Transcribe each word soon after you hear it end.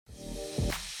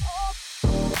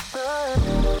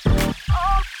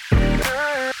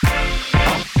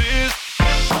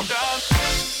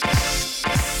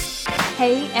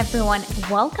Hey everyone,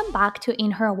 welcome back to In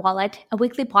Her Wallet, a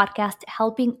weekly podcast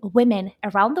helping women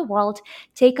around the world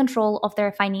take control of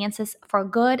their finances for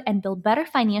good and build better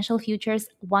financial futures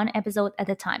one episode at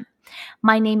a time.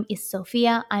 My name is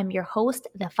Sofiia. I'm your host,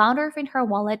 the founder of In Her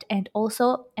Wallet, and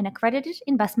also an accredited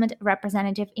investment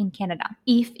representative in Canada.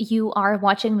 If you are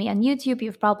watching me on YouTube,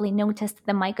 you've probably noticed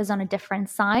the mic is on a different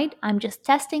side. I'm just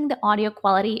testing the audio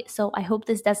quality, so I hope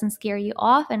this doesn't scare you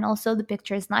off. And also, the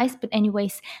picture is nice. But,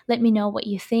 anyways, let me know what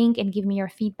you think and give me your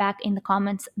feedback in the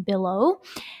comments below.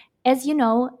 As you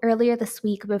know, earlier this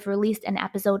week, we've released an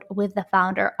episode with the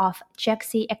founder of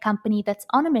Chexi, a company that's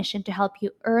on a mission to help you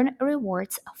earn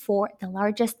rewards for the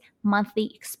largest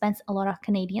monthly expense a lot of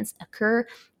Canadians incur,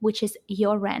 which is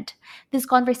your rent. This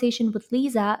conversation with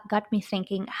Lisa got me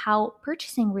thinking how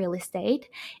purchasing real estate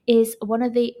is one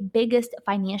of the biggest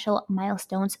financial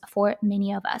milestones for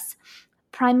many of us.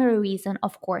 Primary reason,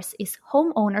 of course, is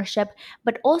home ownership,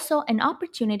 but also an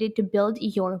opportunity to build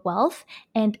your wealth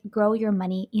and grow your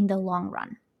money in the long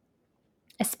run,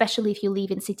 especially if you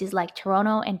live in cities like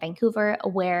Toronto and Vancouver,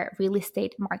 where real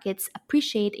estate markets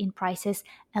appreciate in prices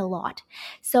a lot.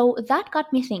 So that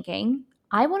got me thinking.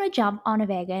 I want to jump on a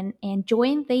wagon and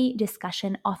join the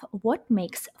discussion of what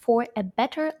makes for a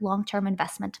better long term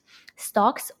investment,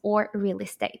 stocks or real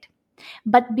estate.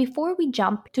 But before we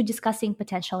jump to discussing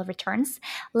potential returns,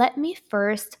 let me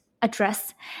first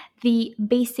address the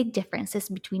basic differences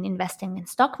between investing in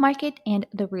stock market and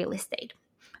the real estate.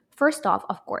 First off,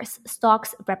 of course,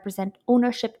 stocks represent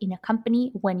ownership in a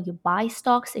company. When you buy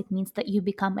stocks, it means that you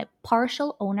become a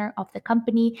partial owner of the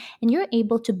company and you're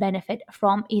able to benefit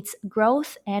from its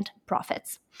growth and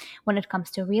profits. When it comes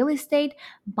to real estate,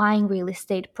 buying real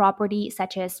estate property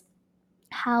such as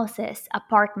houses,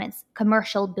 apartments,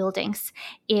 commercial buildings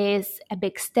is a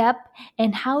big step,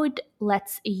 and how it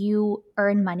lets you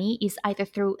earn money is either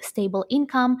through stable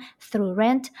income, through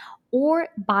rent, or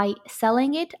by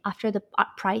selling it after the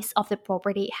price of the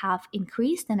property have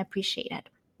increased and appreciated.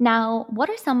 Now, what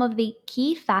are some of the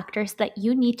key factors that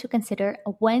you need to consider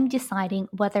when deciding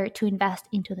whether to invest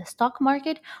into the stock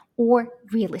market or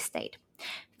real estate?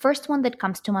 First one that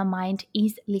comes to my mind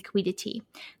is liquidity.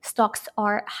 Stocks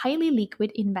are highly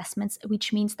liquid investments,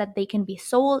 which means that they can be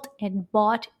sold and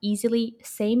bought easily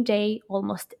same day,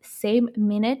 almost same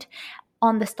minute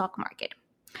on the stock market.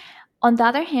 On the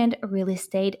other hand, real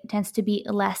estate tends to be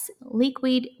less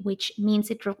liquid, which means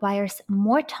it requires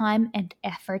more time and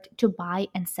effort to buy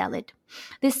and sell it.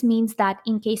 This means that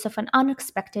in case of an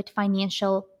unexpected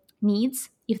financial needs,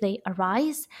 if they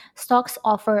arise, stocks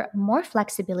offer more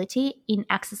flexibility in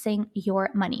accessing your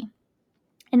money.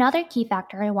 Another key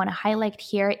factor I want to highlight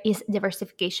here is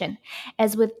diversification.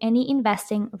 As with any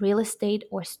investing, real estate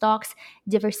or stocks,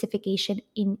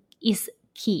 is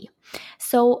key.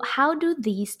 So, how do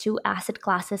these two asset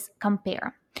classes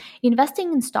compare?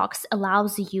 Investing in stocks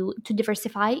allows you to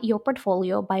diversify your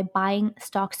portfolio by buying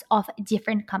stocks of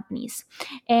different companies.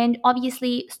 And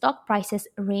obviously, stock prices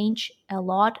range a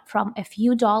lot from a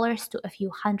few dollars to a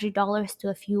few $100 to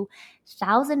a few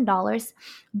 $1,000.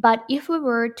 But if we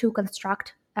were to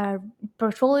construct a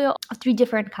portfolio of three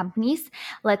different companies,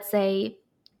 let's say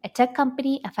a tech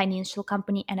company, a financial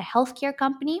company, and a healthcare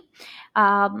company.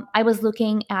 I was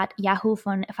looking at Yahoo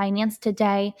Finance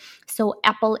today. So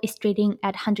Apple is trading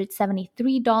at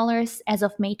 $173 as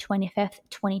of May 25th,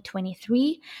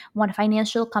 2023. One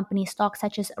financial company stock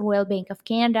such as Royal Bank of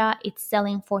Canada, it's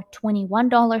selling for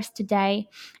 $21 today.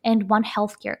 And one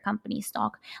healthcare company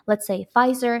stock, let's say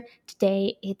Pfizer,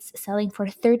 today it's selling for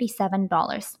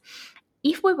 $37.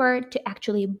 If we were to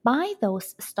actually buy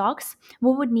those stocks,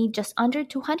 we would need just under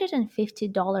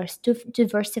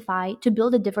 $250 to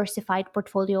build a diversified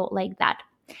portfolio like that.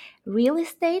 Real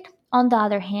estate, on the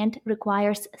other hand,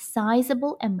 requires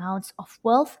sizable amounts of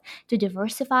wealth to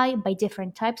diversify by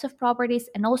different types of properties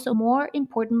and also, more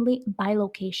importantly, by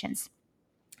locations.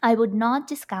 I would not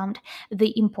discount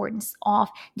the importance of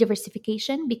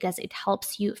diversification because it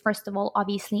helps you, first of all,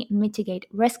 obviously mitigate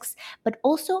risks, but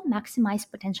also maximize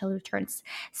potential returns.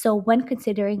 So, when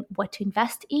considering what to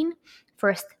invest in,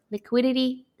 first,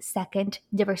 liquidity, second,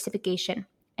 diversification.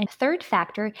 And third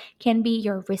factor can be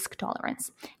your risk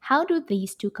tolerance. How do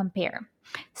these two compare?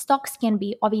 Stocks can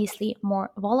be obviously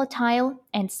more volatile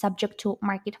and subject to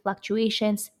market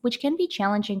fluctuations, which can be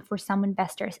challenging for some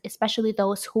investors, especially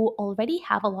those who already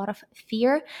have a lot of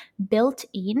fear built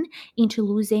into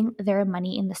losing their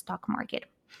money in the stock market.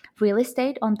 Real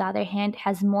estate, on the other hand,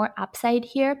 has more upside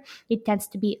here. It tends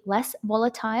to be less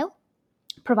volatile,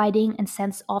 providing a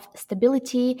sense of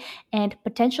stability and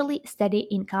potentially steady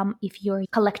income if you're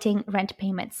collecting rent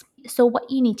payments. So, what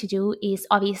you need to do is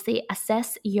obviously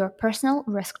assess your personal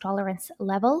risk tolerance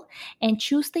level and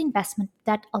choose the investment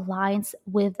that aligns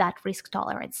with that risk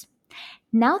tolerance.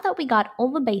 Now that we got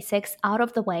all the basics out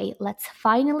of the way, let's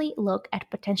finally look at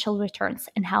potential returns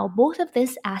and how both of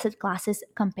these asset classes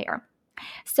compare.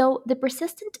 So, the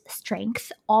persistent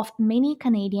strength of many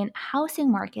Canadian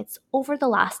housing markets over the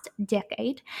last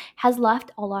decade has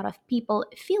left a lot of people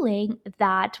feeling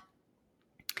that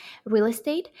real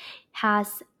estate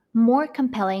has more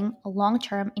compelling long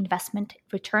term investment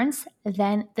returns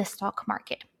than the stock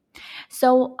market.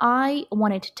 So I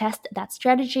wanted to test that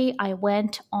strategy. I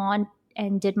went on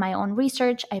and did my own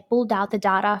research. I pulled out the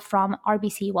data from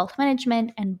RBC Wealth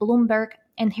Management and Bloomberg,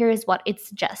 and here is what it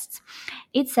suggests.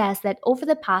 It says that over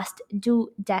the past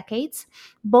 2 decades,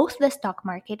 both the stock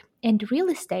market and real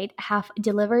estate have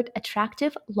delivered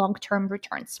attractive long term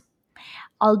returns.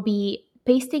 I'll be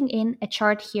pasting in a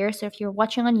chart here. So if you're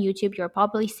watching on YouTube, you're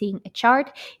probably seeing a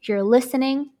chart. If you're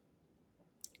listening,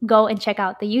 go and check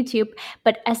out the YouTube.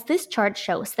 But as this chart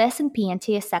shows, the S&P and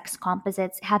TSX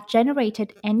composites have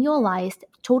generated annualized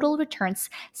total returns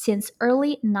since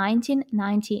early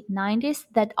 1990s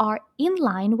that are in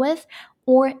line with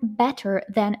or better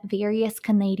than various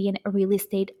Canadian real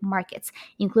estate markets,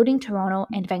 including Toronto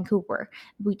and Vancouver,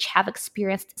 which have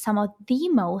experienced some of the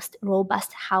most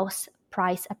robust house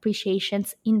price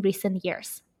appreciations in recent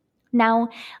years. Now,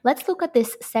 let's look at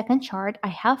this second chart I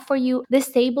have for you. This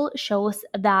table shows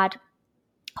that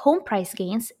home price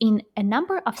gains in a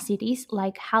number of cities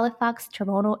like Halifax,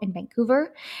 Toronto, and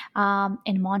Vancouver,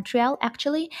 and Montreal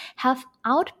actually have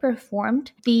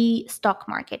outperformed the stock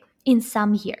market in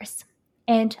some years.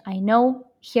 And I know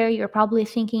here you're probably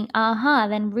thinking,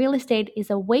 then real estate is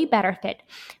a way better fit.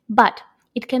 But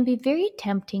it can be very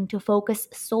tempting to focus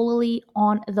solely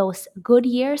on those good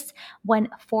years when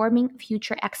forming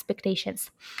future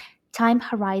expectations. Time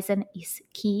horizon is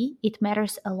key, it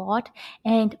matters a lot.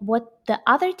 And what the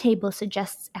other table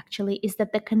suggests actually is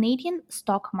that the Canadian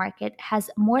stock market has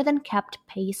more than kept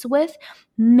pace with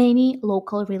many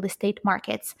local real estate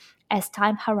markets as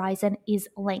time horizon is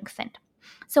lengthened.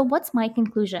 So, what's my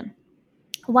conclusion?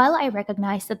 While I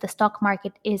recognize that the stock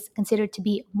market is considered to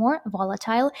be more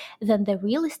volatile than the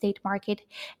real estate market,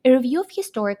 a review of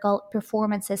historical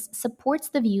performances supports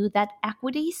the view that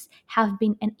equities have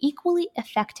been an equally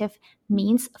effective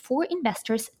means for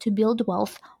investors to build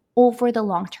wealth over the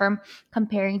long term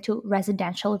comparing to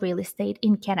residential real estate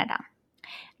in Canada.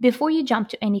 Before you jump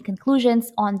to any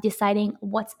conclusions on deciding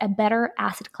what's a better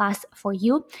asset class for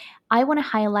you, I want to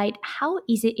highlight how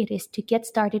easy it is to get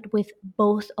started with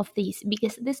both of these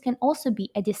because this can also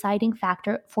be a deciding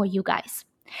factor for you guys.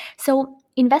 So,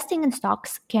 investing in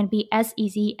stocks can be as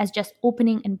easy as just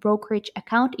opening a brokerage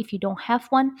account if you don't have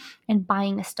one and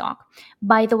buying a stock.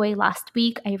 By the way, last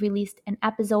week I released an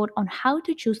episode on how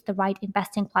to choose the right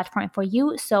investing platform for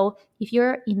you. So, if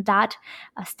you're in that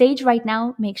stage right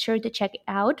now, make sure to check it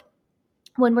out.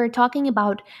 When we're talking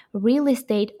about real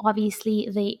estate, obviously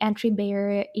the entry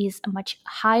barrier is much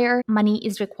higher. Money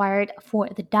is required for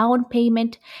the down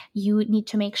payment. You need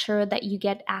to make sure that you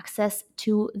get access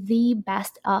to the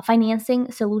best financing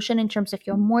solution in terms of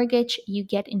your mortgage. You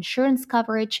get insurance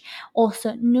coverage,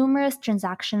 also numerous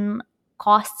transaction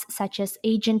costs such as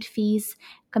agent fees,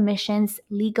 commissions,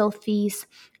 legal fees,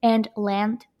 and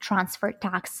land transfer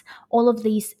tax. All of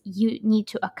these you need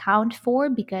to account for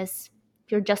because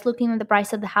if you're just looking at the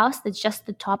price of the house, that's just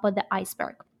the top of the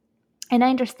iceberg. And I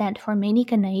understand for many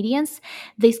Canadians,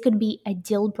 this could be a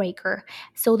deal breaker.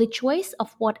 So the choice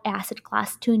of what asset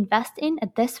class to invest in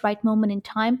at this right moment in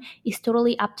time is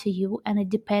totally up to you, and it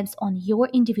depends on your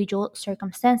individual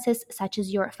circumstances, such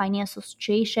as your financial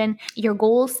situation, your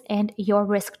goals, and your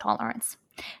risk tolerance.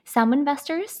 Some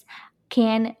investors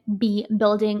can be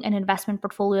building an investment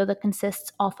portfolio that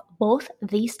consists of both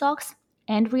these stocks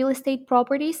and real estate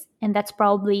properties, and that's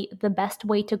probably the best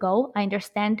way to go. I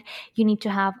understand you need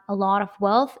to have a lot of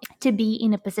wealth to be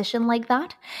in a position like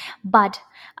that, but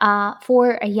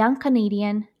for a young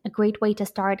Canadian, a great way to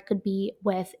start could be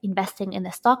with investing in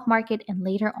the stock market and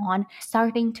later on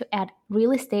starting to add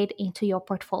real estate into your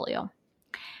portfolio.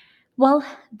 Well,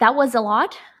 that was a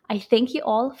lot. I thank you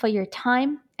all for your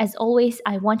time. As always,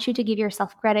 I want you to give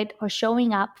yourself credit for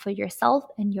showing up for yourself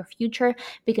and your future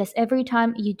because every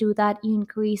time you do that, you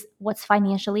increase what's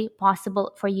financially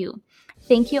possible for you.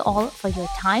 Thank you all for your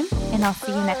time, and I'll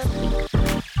see you next week.